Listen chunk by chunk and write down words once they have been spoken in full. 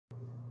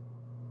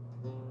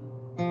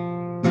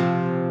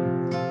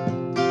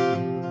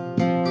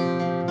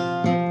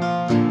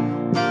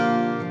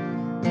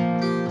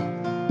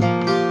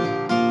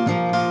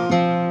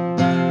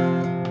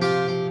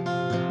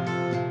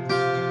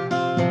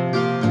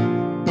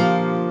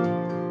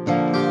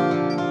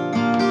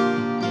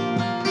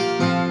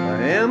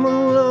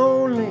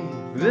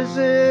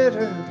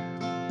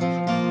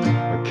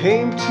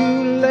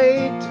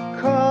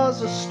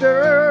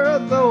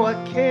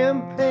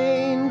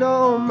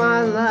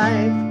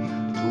life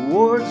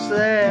towards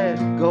that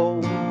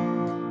goal.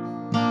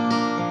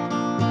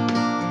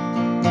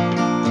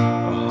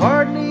 I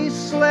hardly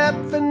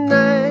slept the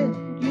night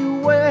you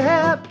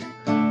wept,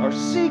 our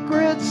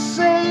secrets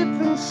safe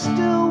and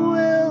still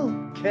well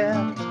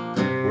kept,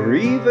 where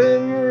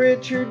even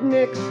Richard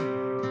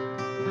Nixon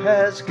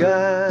has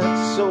got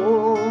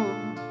soul.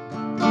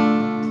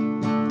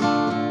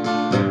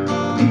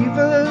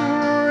 Even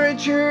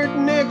Richard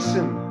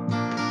Nixon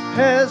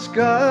has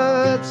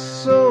got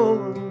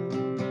soul.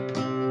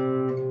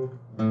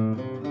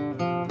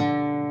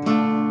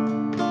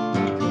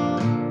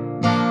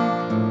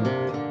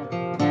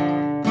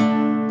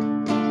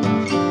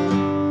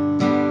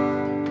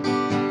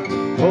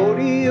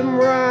 Podium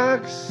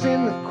rocks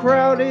in the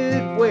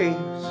crowded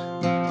waves.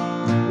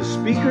 The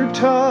speaker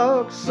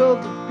talks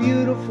of the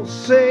beautiful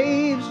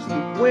saves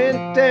that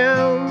went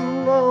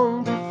down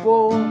long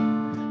before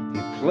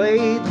he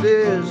played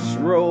this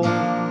role.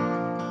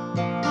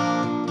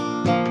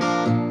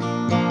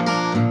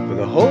 For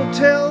the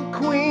hotel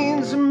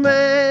queens and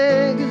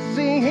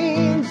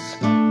magazines,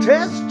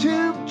 test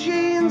tube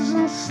jeans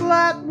and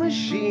slot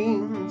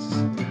machines,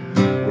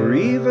 where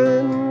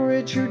even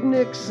Richard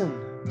Nixon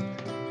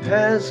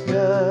has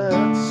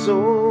got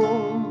soul.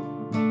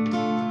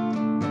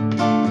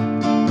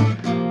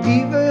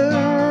 Even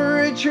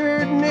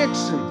Richard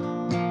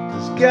Nixon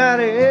has got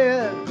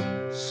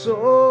it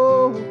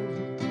soul.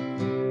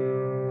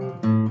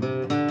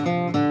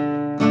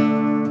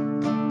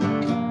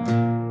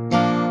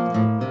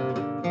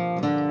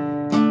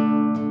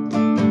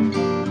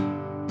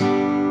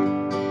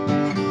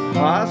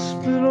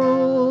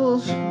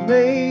 Hospitals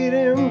made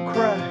him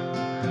cry.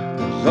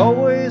 There's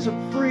always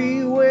a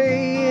freeway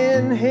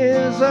in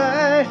his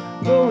eye,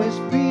 though his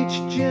beach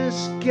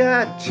just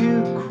got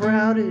too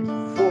crowded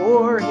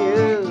for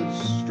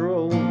his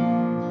stroll.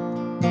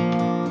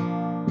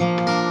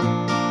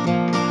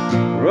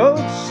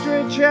 Roads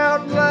stretch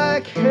out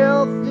like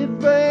healthy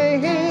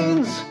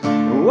veins,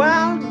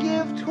 wild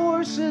gift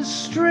horses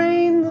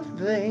strain the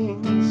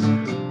veins,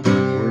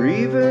 where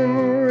even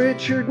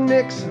Richard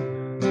Nixon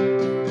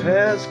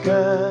has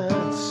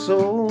got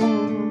soul.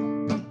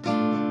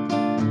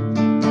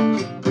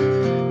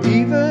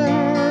 Even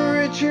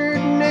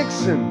Richard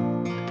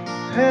Nixon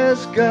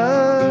has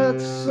got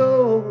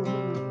soul.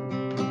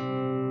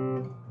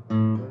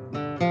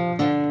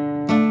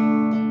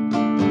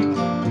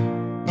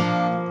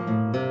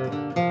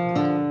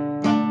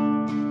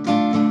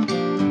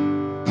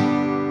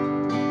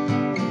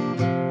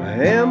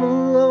 I am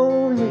a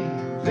lonely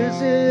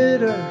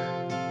visitor.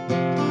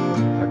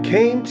 I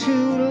came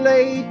too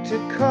late to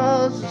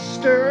cause a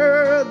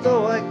stir,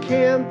 though I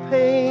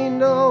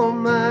campaigned all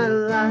my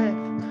life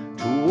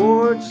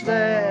towards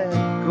that